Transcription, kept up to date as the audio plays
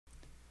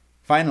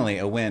Finally,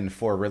 a win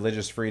for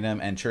religious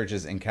freedom and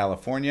churches in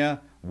California.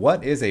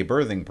 What is a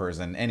birthing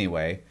person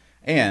anyway?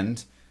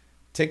 And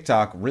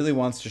TikTok really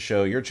wants to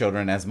show your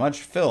children as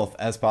much filth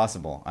as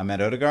possible. I'm Matt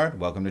Odegaard.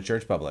 Welcome to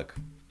Church Public.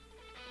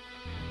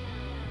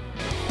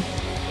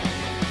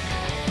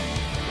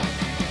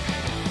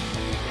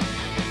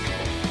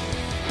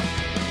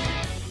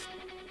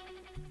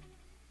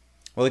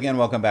 Well, again,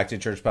 welcome back to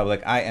Church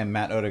Public. I am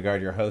Matt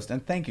Odegaard, your host,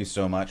 and thank you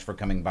so much for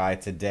coming by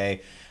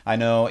today. I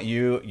know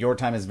your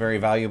time is very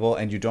valuable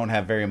and you don't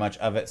have very much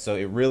of it, so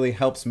it really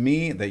helps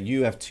me that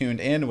you have tuned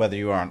in, whether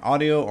you are on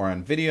audio or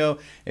on video.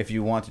 If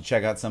you want to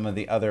check out some of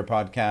the other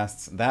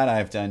podcasts that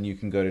I've done, you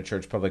can go to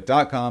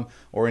churchpublic.com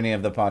or any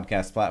of the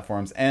podcast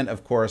platforms. And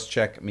of course,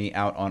 check me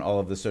out on all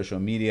of the social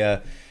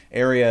media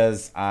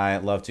areas. I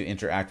love to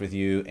interact with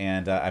you,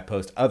 and I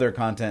post other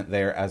content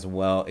there as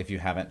well if you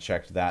haven't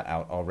checked that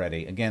out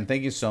already. Again,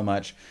 thank you so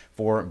much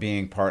for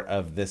being part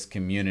of this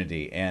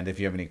community. And if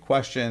you have any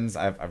questions,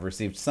 I've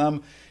received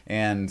some,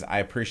 and I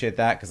appreciate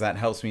that because that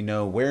helps me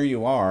know where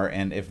you are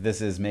and if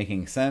this is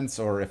making sense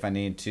or if I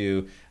need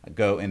to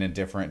go in a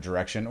different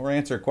direction or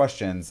answer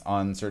questions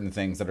on certain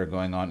things that are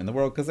going on in the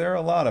world, because there are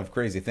a lot of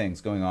crazy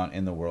things going on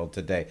in the world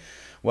today.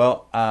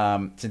 Well,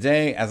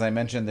 today, as I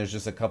mentioned, there's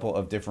just a couple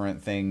of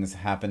different things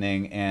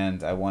happening,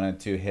 and I wanted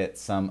to hit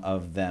some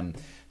of them.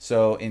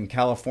 So in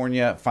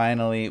California,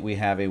 finally, we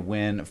have a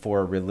win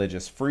for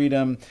religious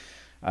freedom.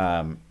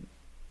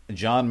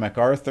 John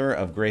MacArthur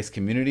of Grace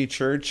Community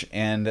Church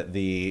and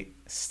the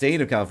state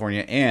of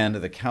California and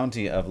the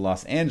county of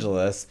Los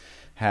Angeles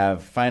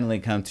have finally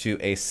come to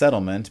a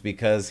settlement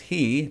because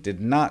he did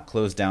not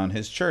close down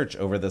his church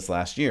over this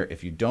last year.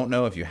 If you don't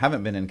know, if you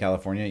haven't been in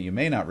California, you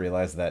may not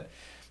realize that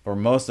for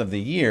most of the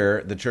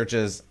year, the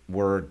churches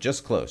were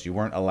just closed. You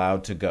weren't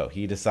allowed to go.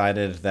 He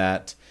decided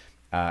that,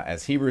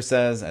 as Hebrews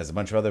says, as a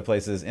bunch of other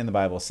places in the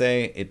Bible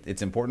say,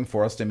 it's important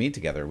for us to meet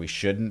together. We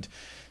shouldn't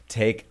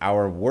take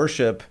our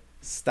worship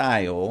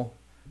style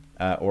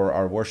or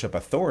our worship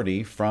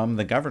authority from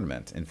the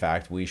government. In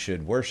fact, we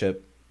should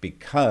worship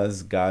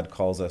because God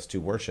calls us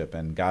to worship,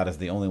 and God is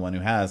the only one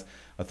who has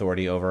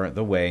authority over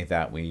the way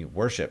that we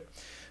worship.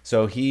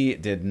 So he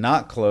did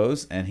not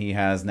close, and he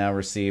has now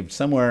received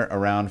somewhere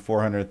around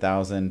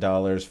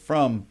 $400,000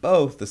 from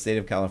both the state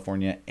of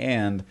California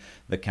and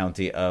the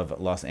county of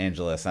Los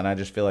Angeles. And I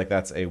just feel like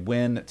that's a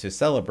win to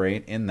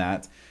celebrate, in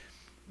that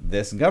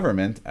this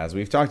government, as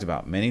we've talked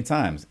about many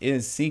times,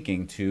 is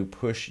seeking to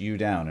push you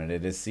down, and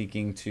it is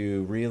seeking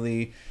to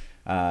really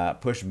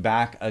push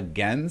back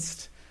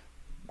against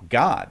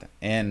God.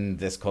 And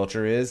this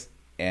culture is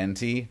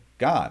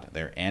anti-God.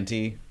 They're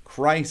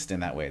anti-Christ in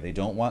that way. They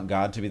don't want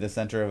God to be the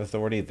center of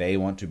authority. They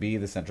want to be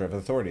the center of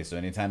authority. So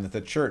anytime that the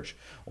church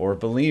or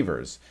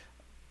believers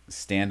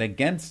stand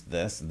against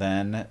this,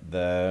 then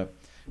the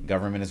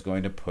government is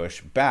going to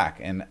push back.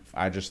 And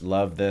I just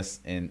love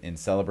this in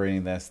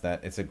celebrating this,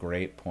 that it's a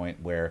great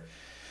point where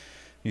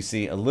you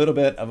see a little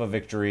bit of a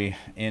victory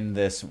in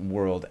this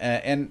world.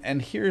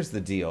 And here's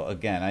the deal.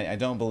 Again, I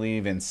don't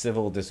believe in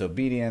civil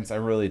disobedience. I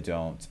really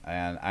don't.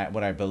 And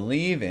what I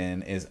believe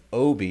in is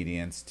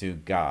obedience to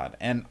God.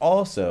 And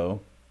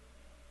also,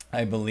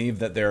 I believe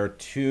that there are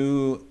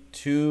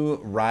two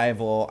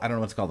rival, I don't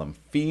know what to call them,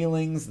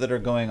 feelings that are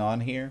going on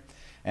here.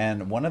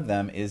 And one of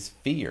them is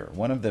fear.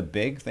 One of the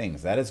big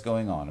things that is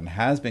going on and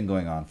has been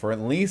going on for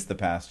at least the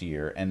past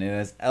year, and it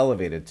has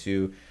elevated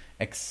to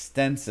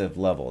extensive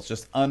levels,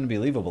 just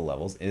unbelievable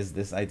levels, is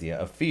this idea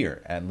of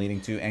fear, and leading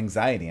to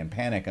anxiety and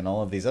panic and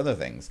all of these other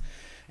things.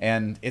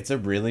 And it's a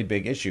really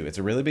big issue. It's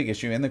a really big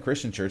issue in the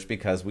Christian church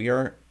because we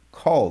are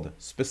called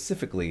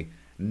specifically,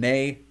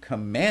 nay,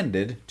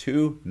 commanded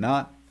to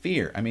not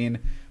fear. I mean,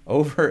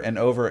 over and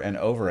over and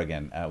over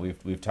again,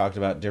 we've talked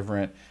about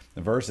different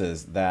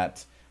verses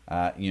that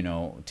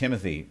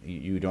Timothy,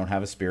 you don't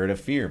have a spirit of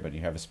fear, but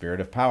you have a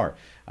spirit of power.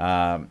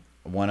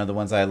 One of the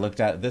ones I looked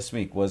at this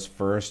week was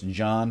 1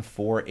 John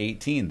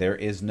 4:18. There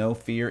is no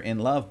fear in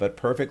love, but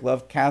perfect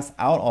love casts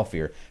out all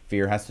fear.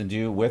 Fear has to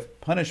do with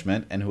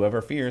punishment, and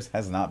whoever fears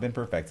has not been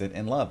perfected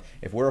in love.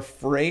 If we're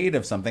afraid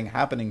of something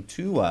happening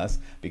to us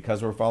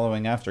because we're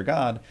following after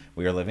God,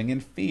 we are living in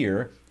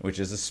fear, which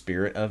is a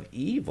spirit of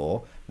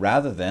evil,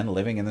 rather than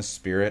living in the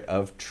spirit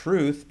of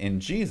truth in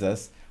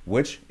Jesus,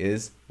 which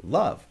is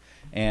love.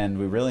 And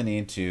we really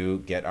need to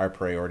get our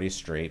priorities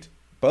straight,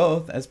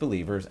 both as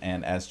believers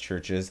and as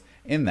churches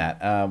in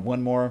that.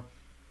 One more.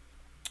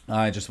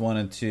 I just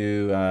wanted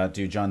to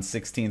do John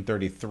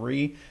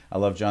 16:33. I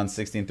love John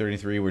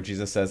 16:33, where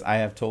Jesus says, I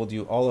have told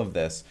you all of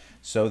this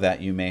so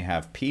that you may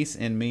have peace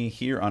in me.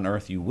 Here on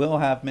earth you will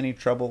have many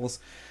troubles,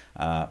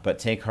 but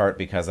take heart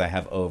because I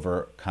have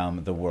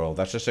overcome the world.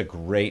 That's just a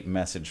great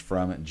message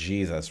from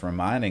Jesus,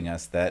 reminding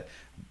us that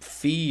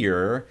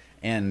fear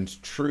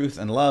and truth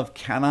and love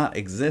cannot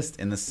exist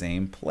in the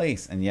same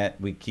place. And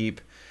yet we keep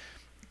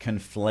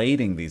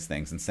conflating these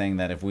things and saying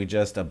that if we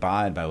just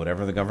abide by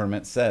whatever the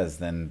government says,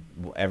 then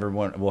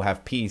everyone will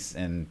have peace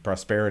and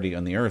prosperity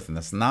on the earth. And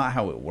that's not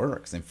how it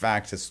works. In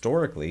fact,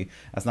 historically,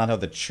 that's not how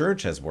the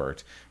church has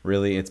worked.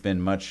 Really, it's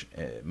been much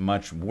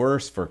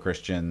worse for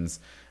Christians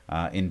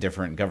in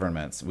different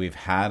governments. We've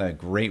had a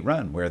great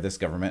run where this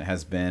government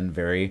has been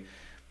very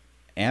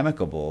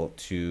amicable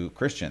to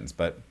Christians,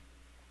 but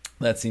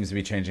that seems to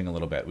be changing a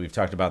little bit. We've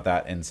talked about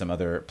that in some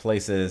other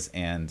places,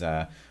 and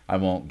I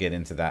won't get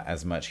into that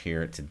as much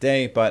here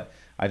today, but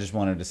I just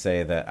wanted to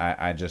say that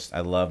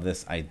I love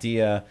this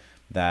idea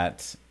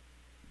that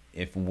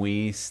if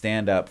we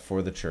stand up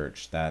for the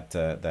church,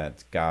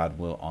 that God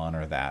will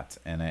honor that,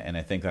 and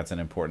I think that's an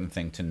important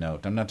thing to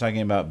note. I'm not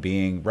talking about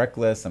being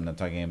reckless. I'm not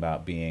talking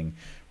about being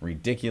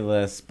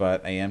ridiculous,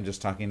 but I am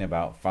just talking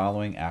about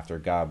following after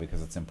God,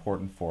 because it's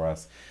important for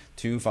us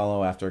to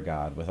follow after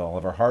God with all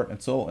of our heart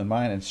and soul and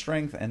mind and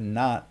strength, and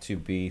not to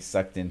be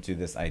sucked into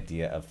this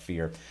idea of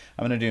fear.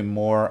 I'm going to do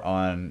more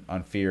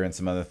on fear and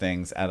some other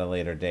things at a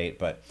later date,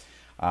 but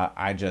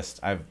I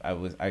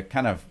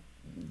kind of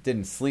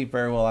didn't sleep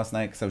very well last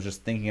night because I was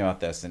just thinking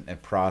about this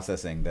and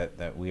processing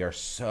that we are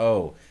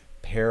so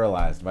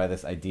paralyzed by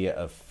this idea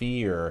of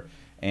fear,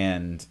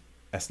 and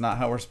that's not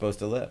how we're supposed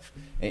to live.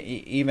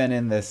 Even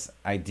in this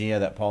idea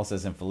that Paul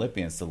says in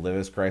Philippians, to live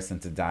is Christ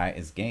and to die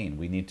is gain.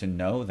 We need to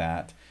know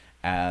that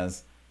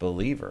as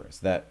believers,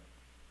 that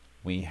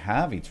we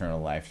have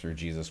eternal life through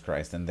Jesus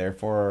Christ, and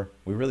therefore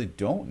we really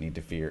don't need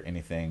to fear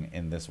anything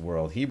in this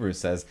world. Hebrews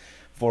says,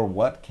 for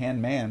what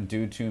can man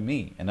do to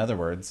me? In other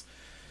words,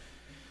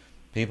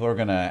 people are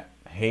going to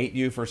hate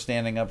you for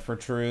standing up for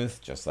truth,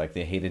 just like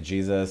they hated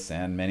Jesus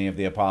and many of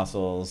the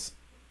apostles.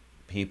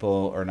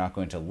 People are not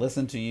going to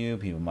listen to you.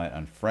 People might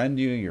unfriend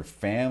you. Your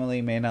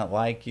family may not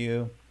like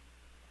you.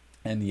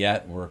 And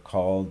yet we're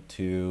called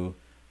to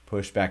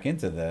push back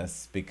into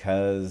this,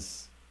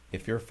 because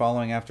if you're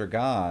following after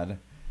God,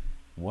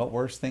 what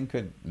worse thing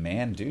could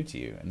man do to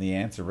you? And the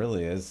answer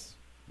really is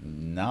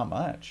not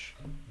much.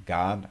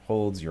 God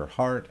holds your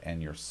heart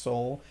and your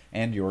soul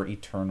and your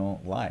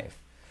eternal life.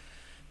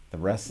 The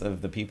rest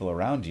of the people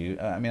around you,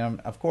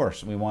 of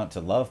course, we want to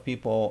love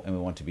people and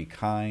we want to be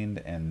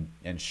kind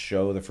and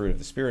show the fruit of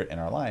the Spirit in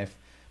our life,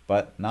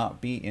 but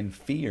not be in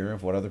fear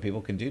of what other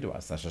people can do to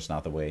us. That's just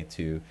not the way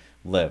to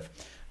live.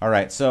 All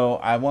right, so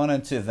I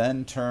wanted to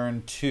then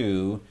turn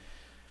to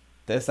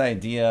this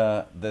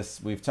idea,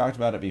 we've talked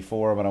about it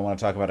before, but I want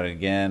to talk about it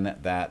again,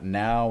 that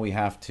now we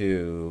have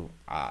to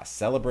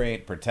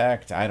celebrate,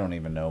 protect. I don't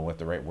even know what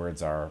the right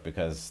words are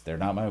because they're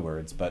not my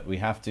words, but we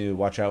have to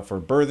watch out for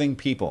birthing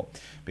people,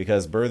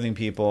 because birthing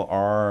people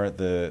are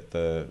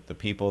the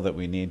people that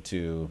we need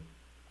to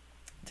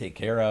take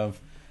care of.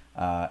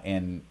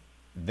 And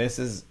this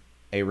is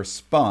a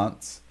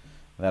response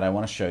that I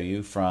want to show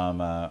you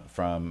from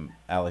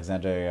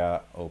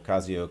Alexandria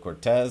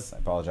Ocasio-Cortez. I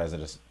apologize, I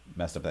just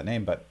messed up that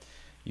name, but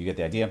you get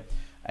the idea.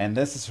 And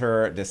this is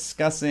her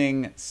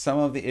discussing some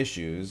of the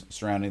issues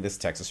surrounding this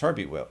Texas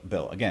heartbeat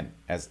bill. Again,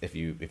 as if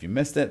you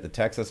missed it, the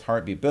Texas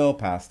heartbeat bill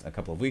passed a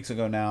couple of weeks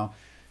ago now,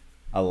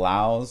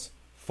 allows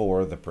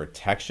for the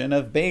protection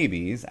of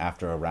babies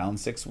after around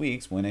 6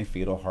 weeks when a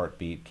fetal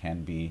heartbeat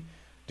can be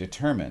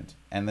determined.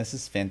 And this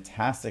is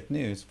fantastic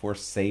news for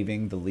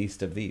saving the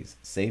least of these,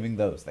 saving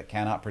those that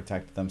cannot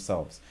protect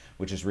themselves,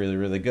 which is really,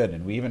 really good.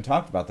 And we even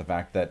talked about the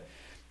fact that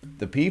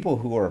the people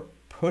who are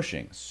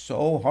pushing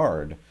so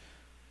hard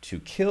to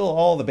kill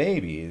all the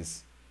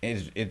babies,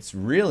 it's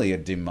really a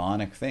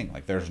demonic thing.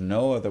 Like, there's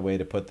no other way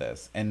to put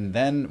this. And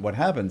then what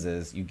happens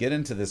is you get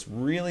into this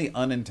really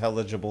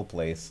unintelligible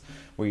place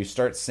where you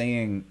start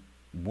saying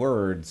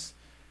words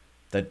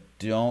that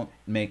don't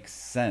make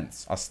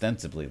sense.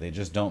 Ostensibly, they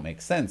just don't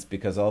make sense,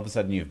 because all of a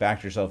sudden you've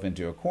backed yourself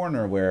into a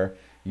corner where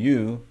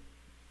you,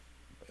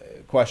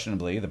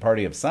 questionably, the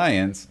party of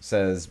science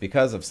says,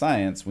 because of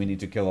science, we need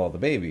to kill all the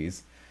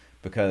babies,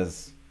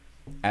 because,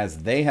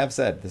 as they have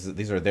said,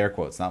 these are their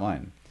quotes, not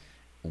mine.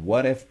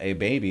 What if a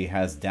baby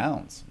has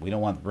Downs? We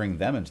don't want to bring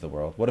them into the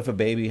world. What if a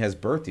baby has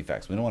birth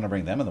defects? We don't want to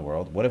bring them in the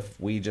world. What if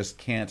we just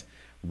can't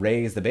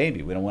raise the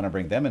baby? We don't want to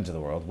bring them into the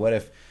world. What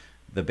if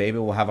the baby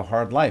will have a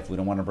hard life? We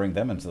don't want to bring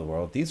them into the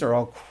world. These are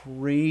all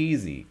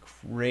crazy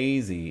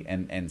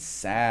and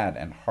sad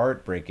and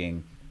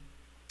heartbreaking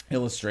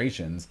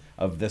illustrations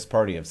of this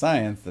party of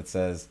science that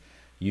says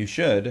you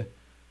should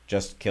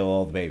just kill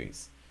all the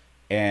babies.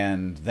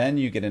 And then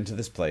you get into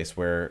this place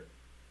where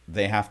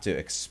they have to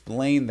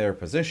explain their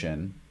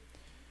position.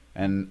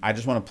 And I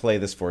just want to play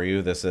this for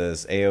you. This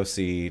is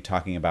AOC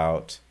talking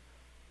about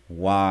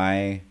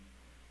why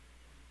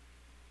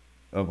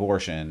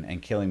abortion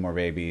and killing more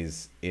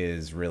babies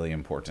is really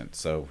important.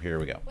 So here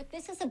we go. What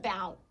this is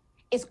about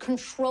is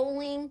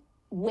controlling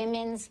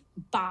women's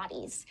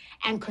bodies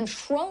and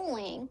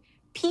controlling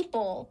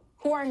people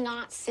who are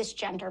not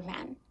cisgender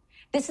men.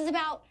 This is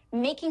about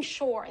making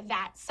sure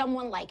that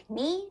someone like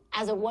me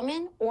as a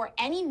woman or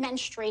any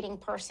menstruating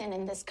person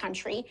in this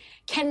country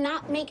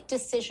cannot make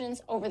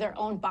decisions over their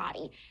own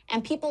body.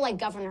 And people like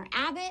Governor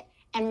Abbott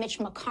and Mitch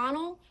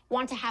McConnell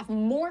want to have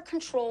more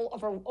control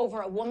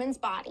over a woman's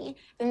body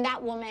than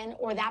that woman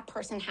or that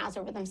person has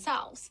over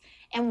themselves.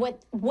 And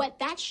what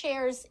that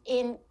shares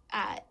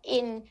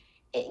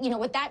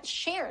what that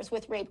shares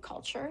with rape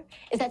culture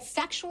is that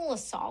sexual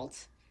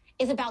assault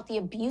is about the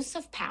abuse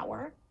of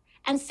power,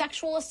 and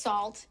sexual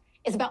assault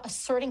is about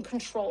asserting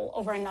control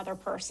over another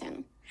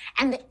person.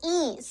 And the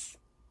ease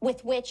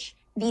with which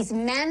these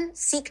men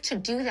seek to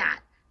do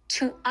that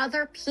to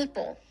other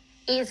people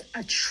is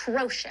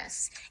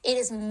atrocious. It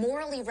is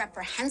morally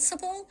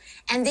reprehensible,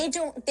 and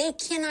they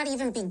cannot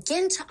even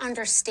begin to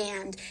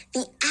understand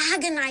the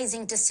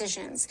agonizing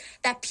decisions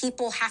that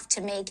people have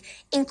to make,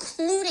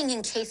 including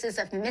in cases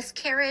of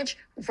miscarriage,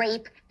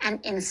 rape, and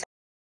incest.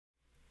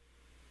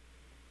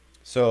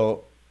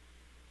 So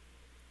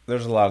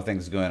there's a lot of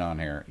things going on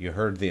here. You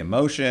heard the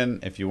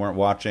emotion. If you weren't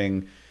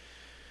watching, it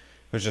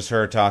was just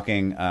her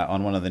talking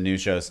on one of the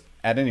news shows.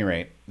 At any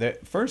rate,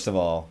 first of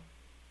all,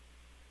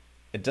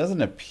 it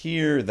doesn't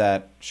appear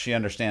that she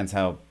understands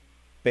how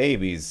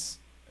babies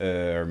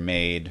are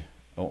made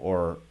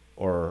or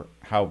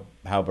how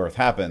birth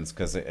happens.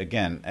 Because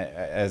again,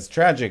 as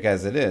tragic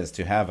as it is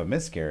to have a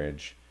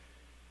miscarriage,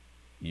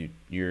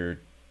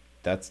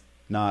 that's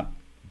not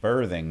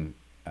birthing.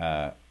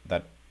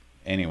 That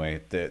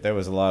anyway, there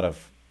was a lot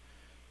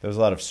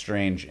of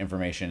strange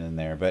information in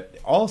there. But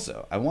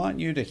also, I want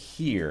you to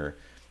hear,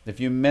 if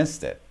you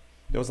missed it,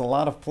 there was a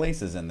lot of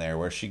places in there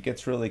where she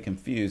gets really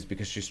confused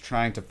because she's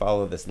trying to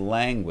follow this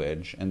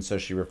language, and so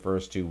she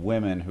refers to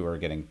women who are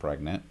getting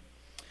pregnant.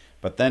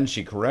 But then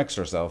she corrects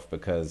herself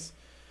because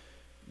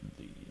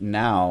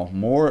now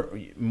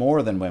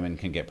more than women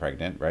can get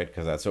pregnant, right?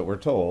 Because that's what we're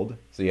told.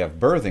 So you have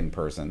birthing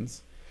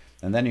persons,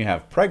 and then you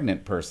have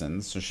pregnant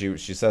persons. So she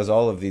says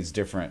all of these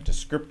different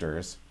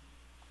descriptors,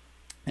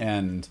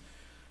 and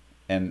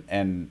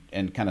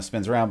kind of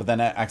spins around, but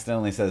then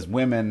accidentally says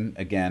women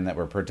again that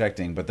we're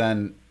protecting. But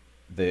then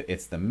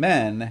it's the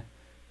men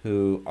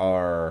who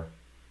are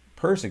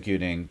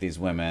persecuting these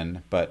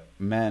women, but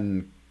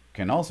men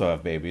can also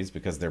have babies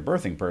because they're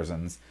birthing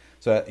persons.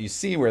 So you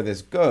see where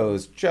this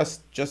goes,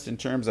 just in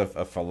terms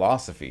of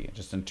philosophy,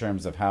 just in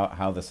terms of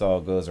how this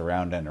all goes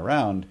around and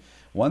around.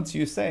 Once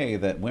you say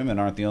that women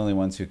aren't the only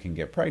ones who can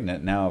get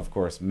pregnant, now of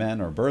course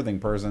men or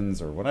birthing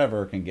persons or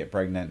whatever can get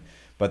pregnant,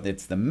 but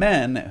it's the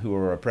men who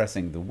are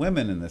oppressing the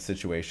women in this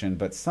situation.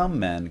 But some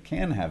men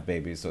can have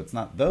babies, so it's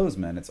not those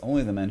men, it's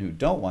only the men who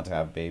don't want to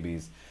have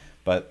babies.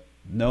 But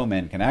no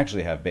men can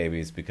actually have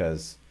babies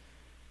because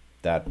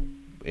that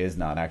is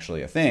not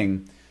actually a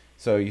thing.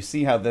 So you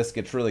see how this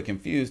gets really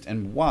confused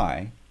and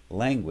why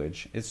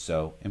language is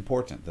so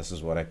important. This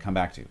is what I come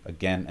back to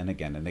again and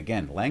again and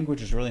again.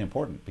 Language is really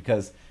important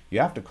because you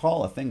have to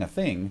call a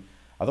thing,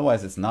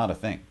 otherwise it's not a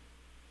thing.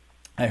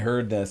 I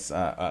heard this the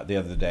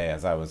other day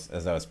as I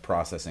was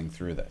processing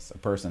through this. A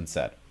person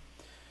said,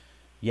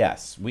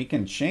 yes, we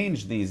can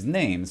change these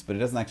names, but it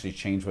doesn't actually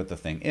change what the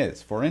thing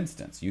is. For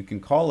instance, you can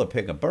call a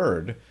pig a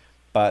bird,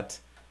 but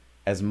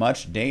as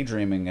much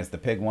daydreaming as the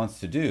pig wants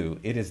to do,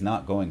 it is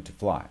not going to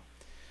fly.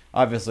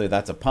 Obviously,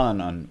 that's a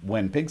pun on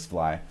when pigs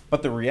fly,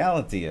 but the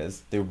reality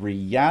is,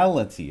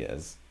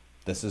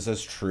 this is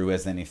as true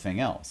as anything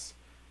else.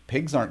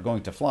 Pigs aren't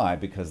going to fly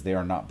because they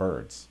are not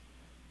birds.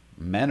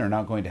 Men are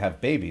not going to have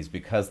babies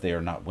because they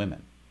are not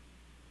women.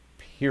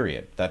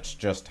 Period. That's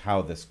just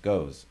how this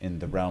goes in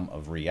the realm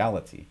of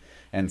reality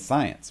and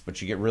science.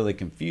 But you get really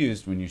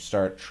confused when you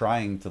start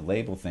trying to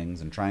label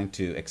things and trying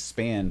to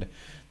expand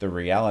the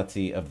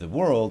reality of the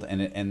world,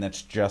 and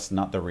that's just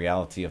not the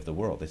reality of the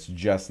world. It's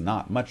just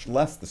not, much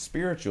less the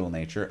spiritual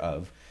nature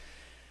of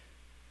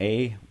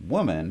a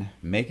woman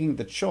making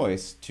the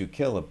choice to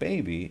kill a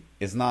baby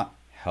is not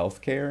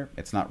healthcare.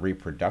 It's not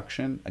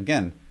reproduction.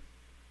 Again,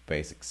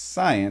 basic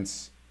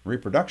science,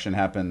 reproduction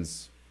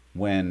happens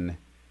when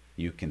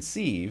you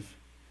conceive.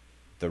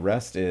 The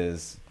rest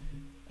is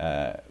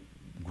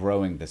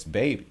growing this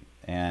baby.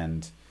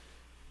 And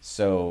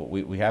so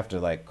we have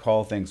to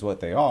call things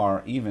what they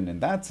are, even in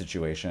that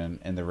situation.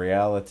 And the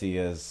reality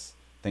is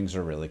things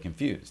are really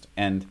confused.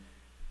 And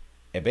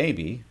a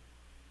baby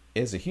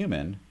is a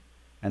human,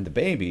 and the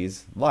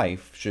baby's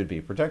life should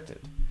be protected.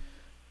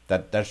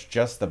 That's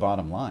just the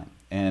bottom line.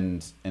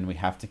 And we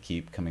have to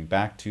keep coming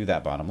back to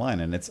that bottom line.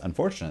 And it's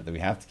unfortunate that we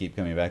have to keep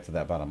coming back to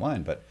that bottom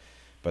line, but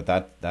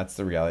that's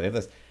the reality of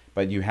this.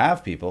 But you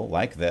have people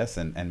like this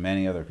and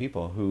many other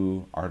people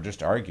who are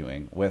just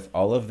arguing with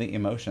all of the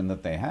emotion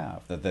that they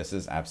have, that this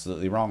is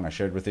absolutely wrong. I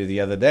shared with you the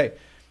other day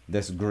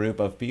this group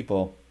of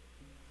people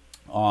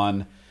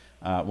on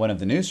one of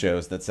the news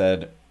shows that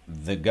said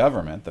the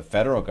government, the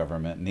federal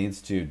government,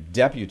 needs to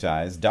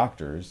deputize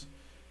doctors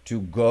to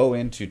go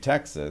into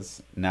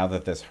Texas now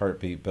that this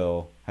heartbeat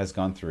bill has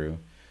gone through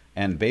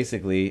and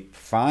basically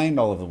find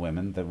all of the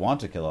women that want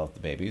to kill all of the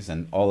babies,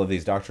 and all of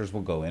these doctors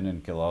will go in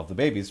and kill all of the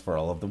babies for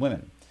all of the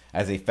women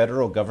as a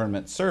federal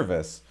government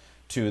service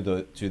to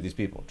these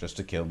people, just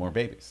to kill more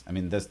babies. I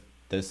mean, this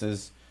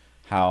is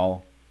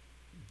how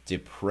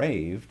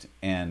depraved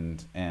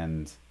and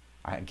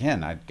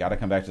I got to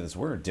come back to this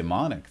word,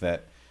 demonic,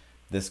 that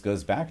this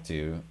goes back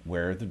to,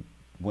 where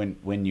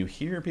when you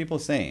hear people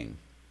saying,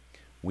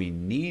 we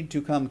need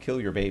to come kill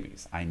your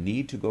babies, I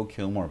need to go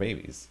kill more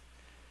babies,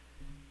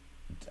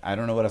 I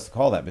don't know what else to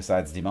call that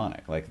besides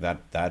demonic.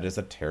 That is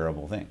a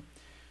terrible thing.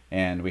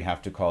 And we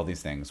have to call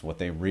these things what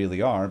they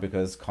really are,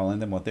 because calling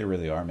them what they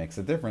really are makes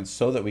a difference,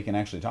 so that we can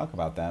actually talk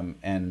about them,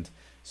 and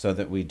so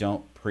that we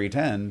don't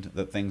pretend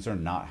that things are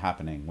not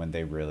happening when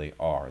they really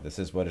are. This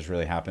is what is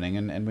really happening,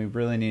 and we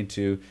really need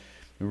to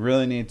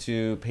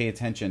pay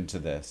attention to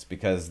this,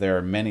 because there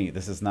are many.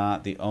 This is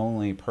not the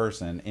only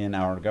person in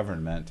our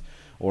government,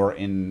 or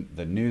in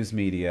the news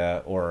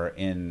media, or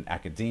in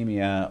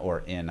academia,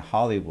 or in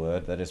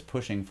Hollywood that is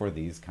pushing for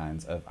these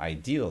kinds of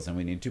ideals, and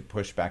we need to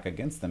push back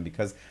against them,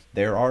 because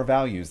there are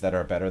values that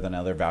are better than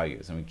other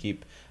values. And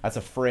that's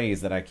a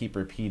phrase that I keep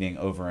repeating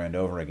over and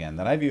over again,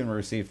 that I've even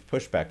received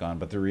pushback on,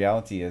 but the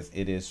reality is,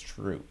 it is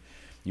true.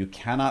 You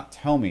cannot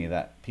tell me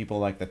that people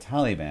like the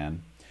Taliban,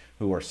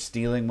 who are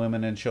stealing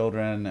women and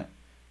children,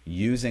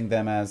 using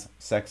them as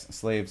sex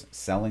slaves,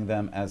 selling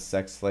them as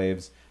sex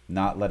slaves,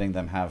 not letting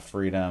them have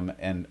freedom,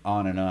 and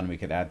on we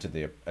could add to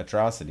the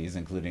atrocities,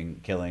 including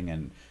killing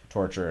and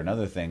torture and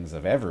other things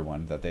of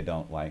everyone that they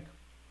don't like.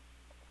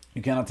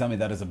 You cannot tell me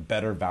that is a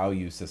better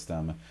value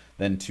system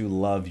than to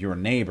love your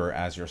neighbor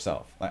as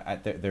yourself.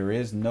 There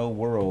is no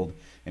world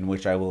in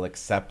which I will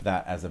accept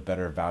that as a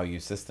better value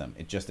system.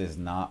 It just is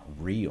not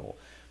real.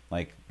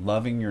 Like,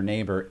 loving your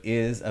neighbor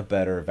is a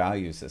better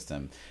value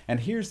system. And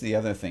here's the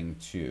other thing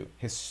too.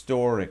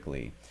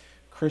 Historically,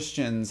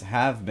 Christians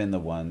have been the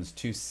ones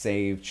to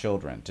save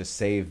children, to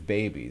save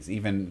babies.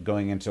 Even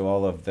going into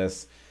all of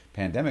this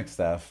pandemic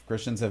stuff,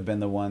 Christians have been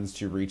the ones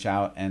to reach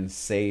out and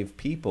save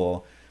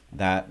people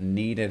that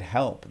needed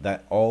help,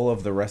 that all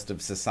of the rest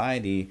of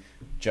society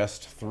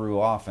just threw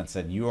off and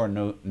said, you are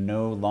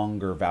no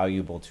longer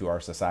valuable to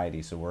our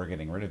society, so we're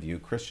getting rid of you.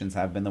 Christians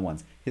have been the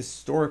ones,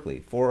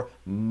 historically, for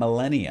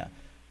millennia,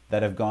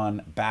 that have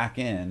gone back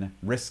in,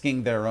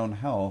 risking their own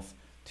health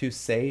to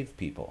save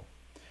people.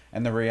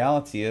 And the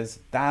reality is,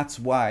 that's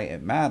why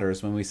it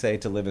matters when we say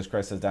to live as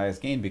Christ, as die as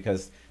gain,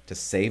 because to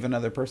save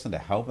another person, to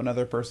help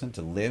another person,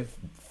 to live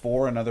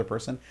for another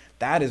person,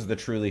 that is the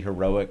truly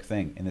heroic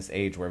thing in this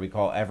age where we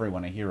call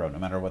everyone a hero, no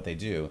matter what they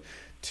do.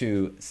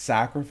 To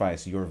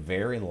sacrifice your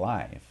very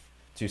life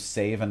to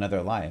save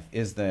another life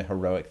is the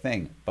heroic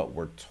thing. But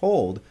we're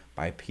told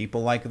by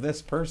people like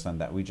this person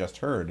that we just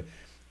heard,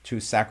 to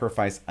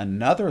sacrifice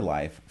another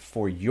life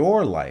for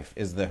your life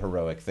is the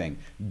heroic thing.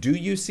 Do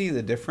you see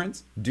the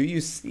difference? Do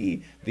you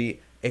see the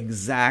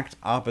exact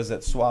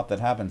opposite swap that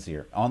happens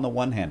here? On the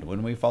one hand,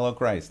 when we follow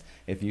Christ,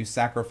 if you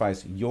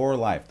sacrifice your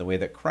life the way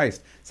that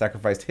Christ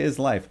sacrificed his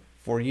life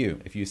for you,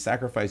 if you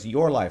sacrifice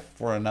your life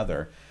for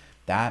another,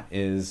 that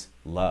is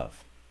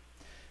love.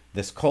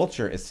 This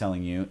culture is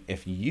telling you,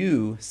 if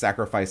you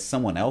sacrifice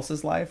someone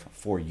else's life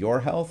for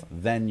your health,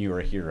 then you're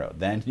a hero.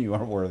 Then you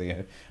are worthy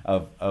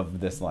of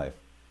this life.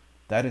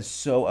 That is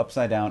so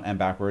upside down and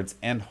backwards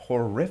and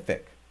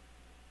horrific.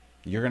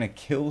 You're going to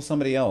kill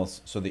somebody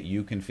else so that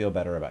you can feel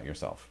better about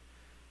yourself.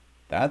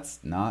 That's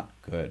not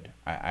good.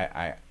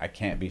 I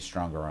can't be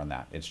stronger on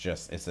that.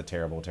 It's a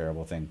terrible,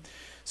 terrible thing.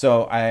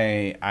 So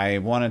I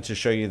wanted to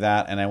show you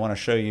that, and I want to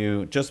show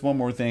you just one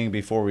more thing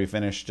before we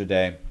finish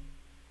today.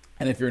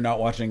 And if you're not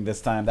watching this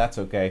time, that's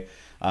okay.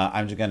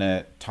 I'm just going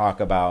to talk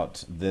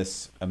about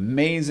this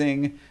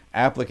amazing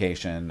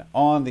application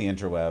on the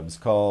interwebs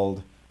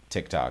called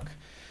TikTok.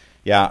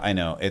 Yeah, I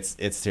know,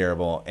 it's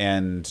terrible.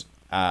 And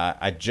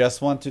I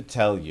just want to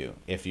tell you,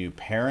 if you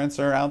parents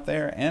are out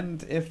there,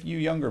 and if you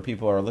younger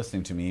people are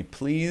listening to me,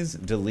 please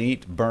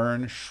delete,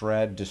 burn,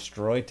 shred,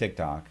 destroy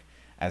TikTok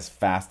as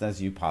fast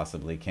as you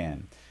possibly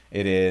can.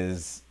 It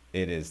is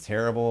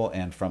terrible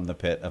and from the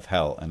pit of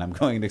hell. And I'm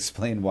going to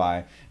explain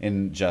why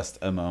in just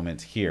a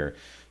moment here.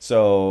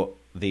 So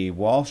the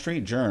Wall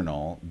Street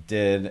Journal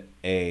did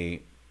a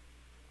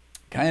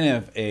kind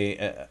of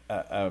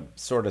a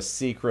sort of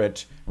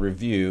secret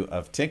review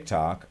of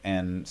TikTok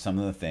and some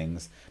of the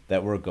things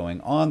that were going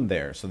on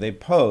there. So they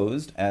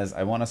posed as,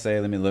 I want to say,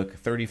 let me look,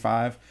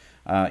 35.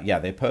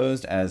 They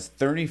posed as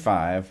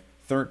 35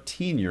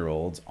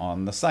 13-year-olds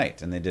on the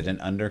site, and they did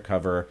an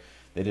undercover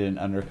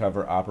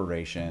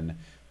operation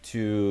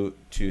to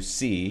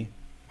see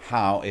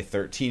how a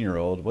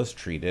 13-year-old was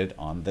treated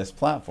on this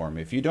platform.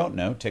 If you don't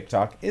know,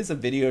 TikTok is a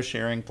video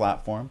sharing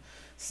platform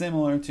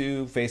similar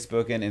to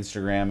Facebook and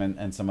Instagram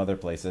and some other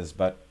places.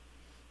 But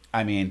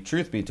I mean,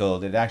 truth be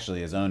told, it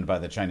actually is owned by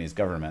the Chinese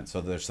government. So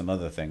there's some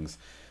other things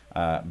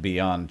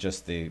beyond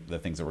just the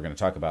things that we're going to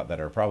talk about that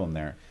are a problem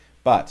there.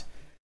 But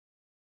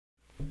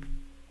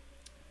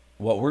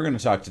what we're going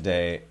to talk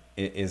today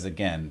is,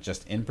 again,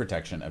 just in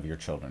protection of your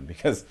children.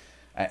 Because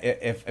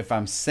if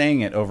I'm saying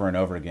it over and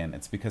over again,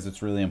 it's because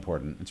it's really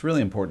important. It's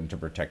really important to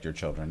protect your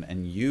children.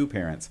 And you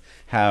parents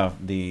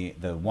have the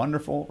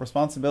wonderful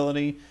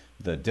responsibility,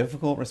 the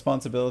difficult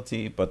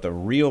responsibility, but the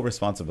real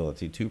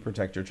responsibility to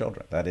protect your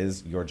children. That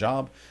is your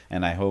job,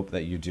 and I hope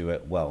that you do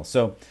it well.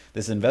 So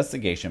this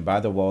investigation by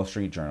the Wall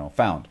Street Journal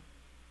found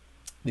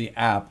the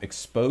app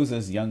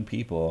exposes young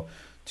people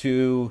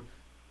to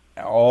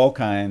all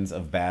kinds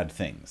of bad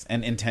things,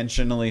 and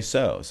intentionally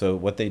so. So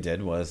what they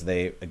did was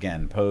they,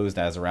 again, posed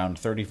as around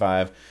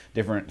 35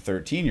 different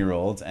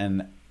 13-year-olds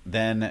and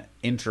then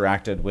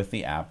interacted with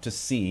the app to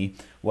see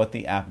what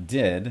the app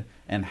did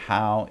and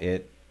how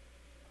it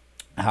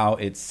how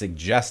it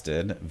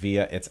suggested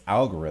via its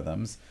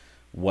algorithms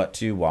what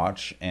to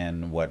watch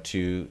and what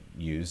to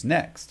use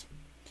next.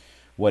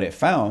 What it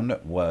found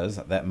was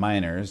that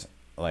minors,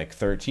 like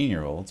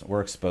 13-year-olds,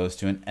 were exposed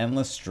to an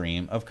endless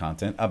stream of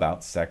content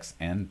about sex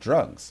and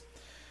drugs.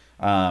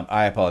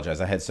 I apologize.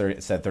 I had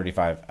said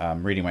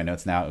 35. Reading my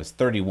notes now. It was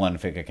 31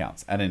 fake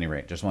accounts. At any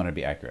rate, just wanted to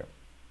be accurate.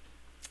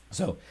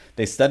 So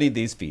they studied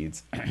these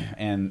feeds,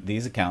 and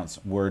these accounts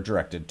were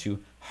directed to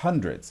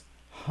hundreds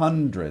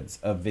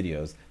of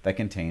videos that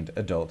contained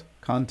adult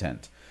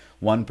content.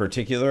 One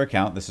particular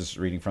account, this is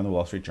reading from the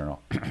Wall Street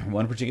Journal,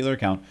 one particular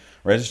account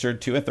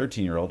registered to a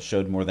 13-year-old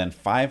showed more than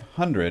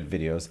 500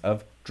 videos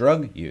of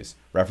drug use,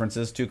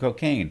 references to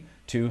cocaine,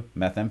 to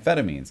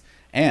methamphetamines,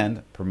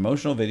 and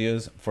promotional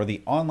videos for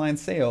the online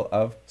sale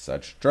of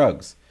such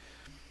drugs.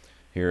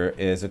 Here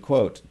is a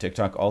quote.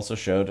 TikTok also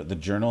showed the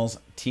journal's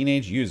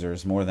teenage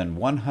users more than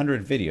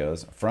 100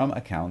 videos from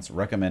accounts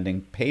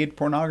recommending paid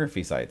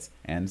pornography sites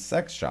and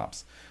sex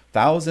shops.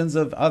 Thousands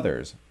of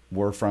others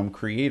were from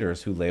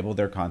creators who labeled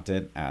their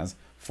content as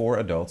for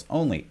adults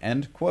only.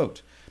 End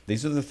quote.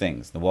 These are the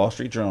things the Wall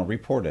Street Journal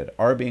reported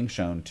are being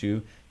shown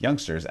to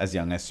youngsters as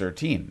young as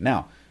 13.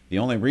 Now, the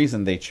only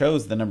reason they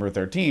chose the number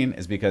 13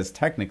 is because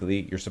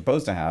technically you're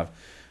supposed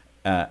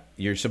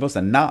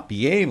to not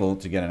be able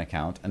to get an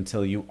account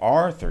until you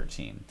are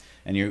 13,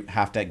 and you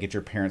have to get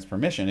your parents'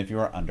 permission if you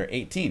are under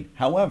 18.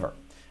 However,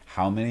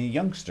 how many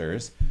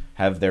youngsters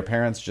have their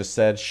parents just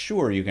said,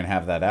 sure, you can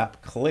have that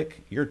app,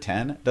 click, you're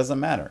 10, doesn't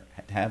matter,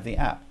 have the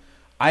app?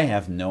 I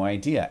have no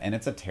idea, and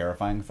it's a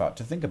terrifying thought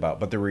to think about,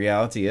 but the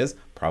reality is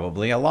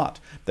probably a lot.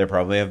 There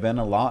probably have been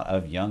a lot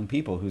of young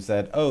people who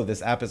said, oh,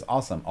 this app is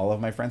awesome, all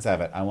of my friends have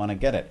it, I want to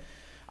get it.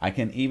 I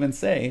can even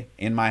say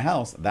in my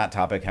house that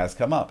topic has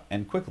come up,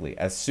 and quickly,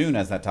 as soon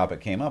as that topic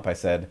came up, I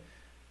said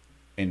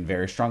in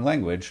very strong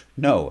language,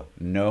 no.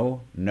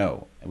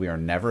 We are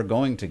never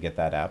going to get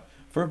that app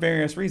for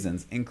various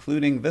reasons,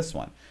 including this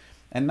one.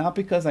 And not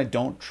because I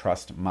don't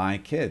trust my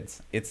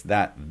kids. It's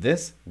that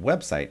this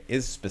website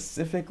is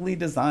specifically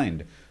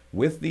designed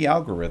with the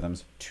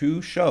algorithms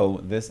to show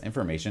this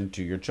information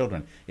to your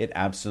children. It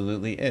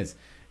absolutely is.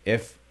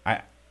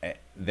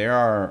 There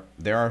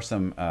are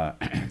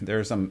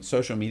some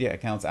social media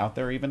accounts out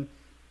there even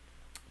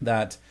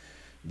that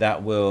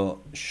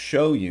will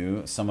show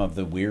you some of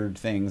the weird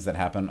things that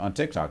happen on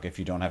TikTok if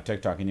you don't have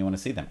TikTok and you want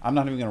to see them. I'm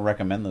not even going to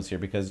recommend those here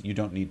because you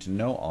don't need to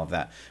know all of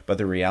that. But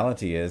the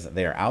reality is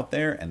they are out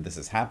there and this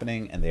is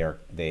happening, and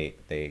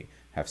they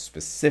have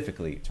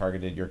specifically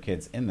targeted your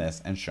kids in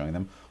this and showing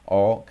them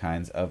all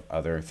kinds of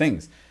other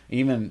things.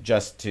 Even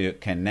just to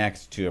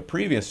connect to a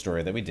previous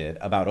story that we did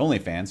about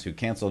OnlyFans, who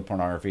canceled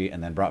pornography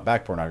and then brought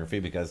back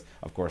pornography because,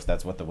 of course,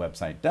 that's what the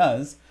website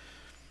does.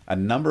 A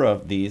number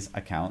of these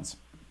accounts,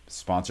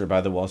 sponsored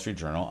by the Wall Street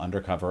Journal,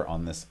 undercover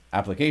on this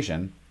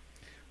application,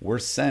 were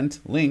sent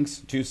links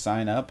to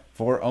sign up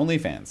for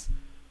OnlyFans.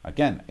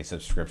 Again, a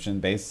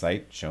subscription-based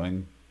site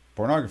showing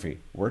pornography.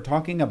 We're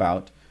talking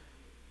about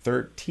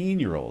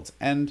 13-year-olds.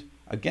 And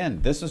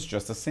again, this is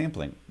just a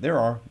sampling. There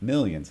are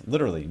millions,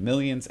 literally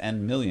millions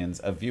and millions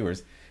of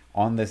viewers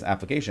on this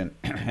application,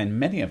 and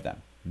many of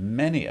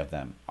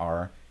them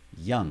are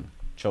young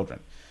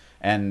children.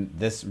 And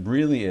this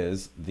really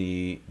is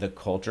the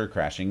culture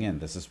crashing in.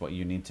 This is what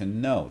you need to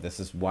know. This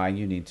is why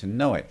you need to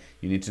know it.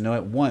 You need to know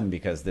it, one,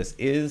 because this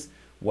is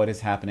what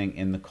is happening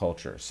in the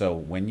culture. So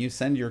when you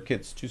send your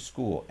kids to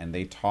school and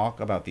they talk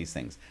about these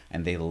things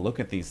and they look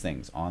at these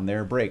things on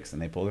their breaks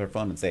and they pull their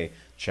phone and say,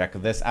 check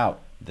this out,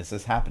 this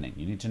is happening.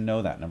 You need to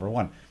know that, number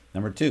one.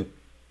 Number two,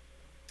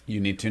 you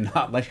need to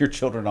not let your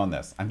children on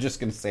this. I'm just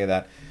going to say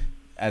that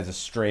as a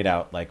straight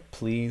out, like,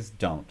 please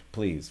don't.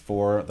 Please,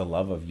 for the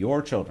love of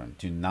your children,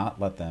 do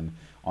not let them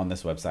on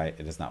this website.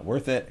 It is not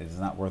worth it. It is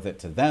not worth it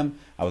to them.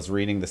 I was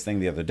reading this thing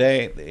the other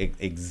day,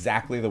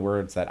 exactly the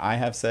words that I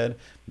have said,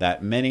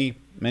 that many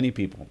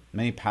people,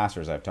 many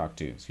pastors I've talked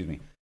to,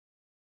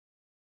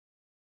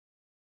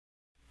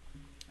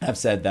 have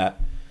said that,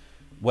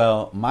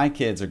 well, my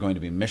kids are going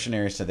to be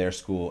missionaries to their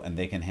school and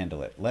they can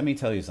handle it. Let me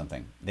tell you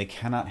something. They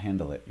cannot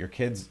handle it. Your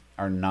kids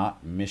are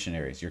not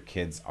missionaries. Your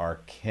kids are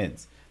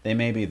kids. They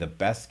may be the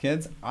best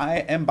kids. I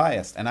am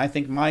biased, and I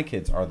think my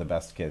kids are the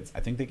best kids. I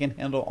think they can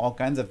handle all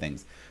kinds of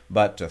things.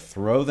 But to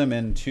throw them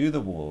into the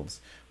wolves,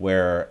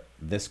 where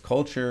this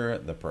culture,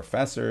 the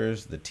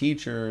professors, the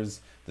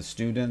teachers, the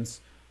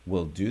students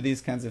will do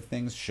these kinds of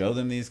things, show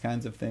them these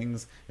kinds of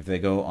things, if they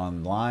go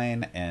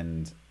online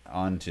and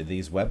onto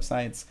these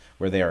websites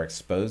where they are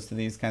exposed to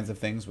these kinds of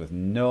things with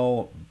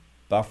no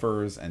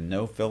buffers and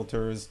no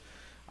filters,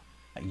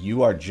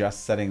 you are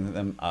just setting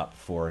them up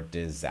for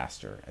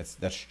disaster.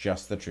 That's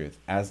just the truth.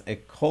 As a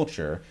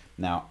culture,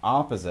 now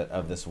opposite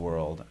of this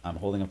world, I'm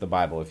holding up the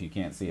Bible if you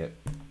can't see it.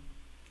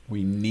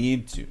 We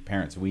need to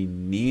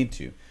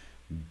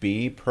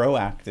be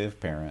proactive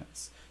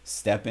parents,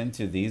 step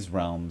into these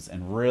realms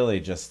and really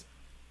just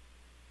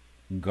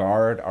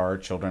guard our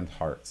children's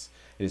hearts.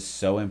 It is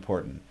so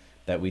important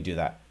that we do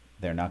that.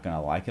 They're not going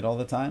to like it all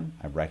the time.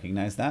 I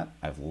recognize that.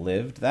 I've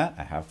lived that.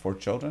 I have 4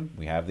 children.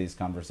 We have these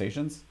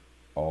conversations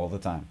all the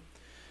time.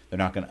 They're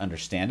not going to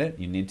understand it.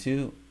 You need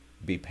to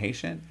be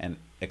patient and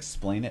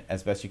explain it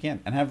as best you can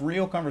and have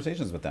real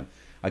conversations with them.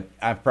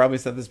 I've probably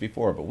said this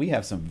before, but we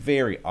have some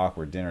very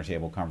awkward dinner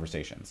table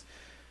conversations.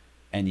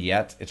 And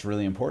yet it's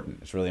really important.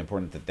 It's really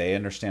important that they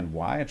understand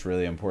why. It's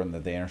really important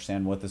that they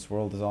understand what this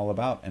world is all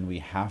about. And we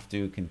have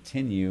to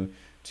continue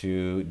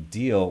to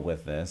deal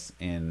with this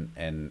in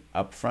an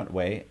upfront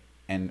way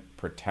and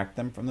protect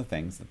them from the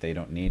things that they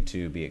don't need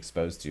to be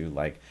exposed to,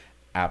 like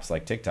apps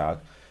like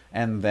TikTok,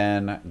 and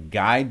then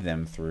guide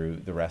them through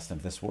the rest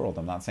of this world.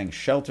 I'm not saying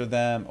shelter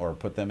them or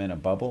put them in a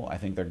bubble. I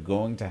think they're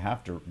going to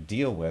have to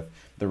deal with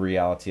the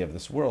reality of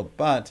this world,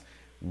 but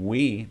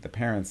we, the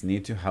parents,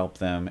 need to help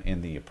them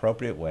in the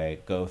appropriate way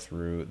go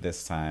through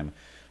this time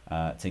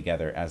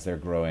together as they're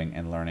growing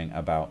and learning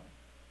about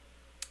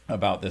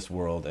this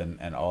world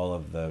and all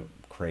of the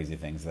crazy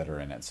things that are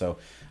in it. So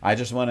I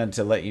just wanted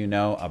to let you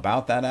know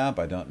about that app.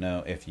 I don't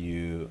know if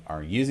you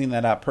are using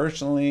that app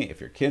personally, if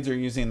your kids are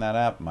using that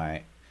app.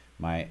 My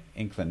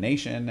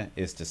inclination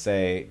is to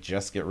say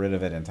just get rid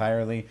of it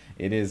entirely.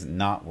 It is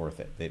not worth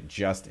it. It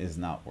just is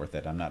not worth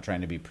it. I'm not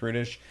trying to be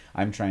prudish.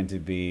 I'm trying to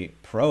be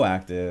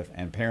proactive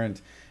and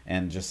parent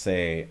and just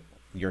say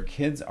your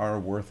kids are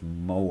worth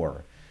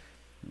more.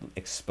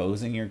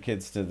 Exposing your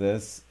kids to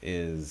this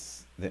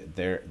is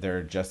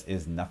there just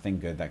is nothing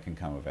good that can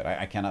come of it.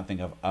 I cannot think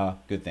of a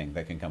good thing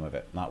that can come of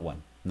it. Not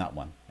one.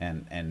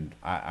 And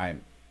I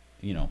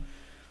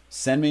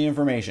send me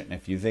information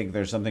if you think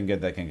there's something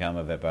good that can come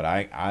of it, but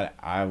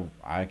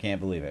I can't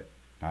believe it.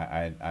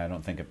 I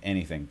don't think of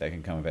anything that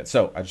can come of it.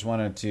 So I just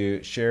wanted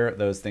to share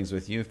those things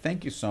with you.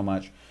 Thank you so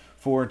much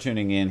for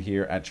tuning in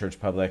here at Church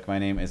Public. My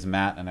name is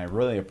Matt, and I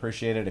really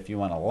appreciate it. If you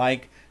want to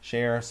like,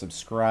 share,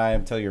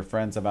 subscribe, tell your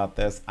friends about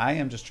this. I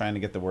am just trying to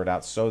get the word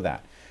out so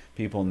that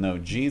people know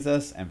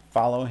Jesus and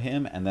follow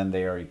him, and then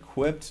they are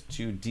equipped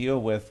to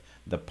deal with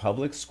the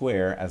public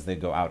square as they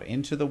go out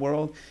into the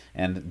world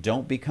and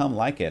don't become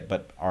like it,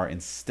 but are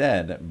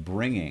instead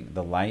bringing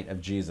the light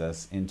of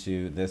Jesus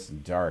into this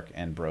dark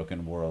and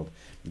broken world.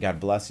 God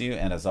bless you,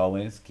 and as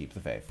always, keep the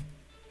faith.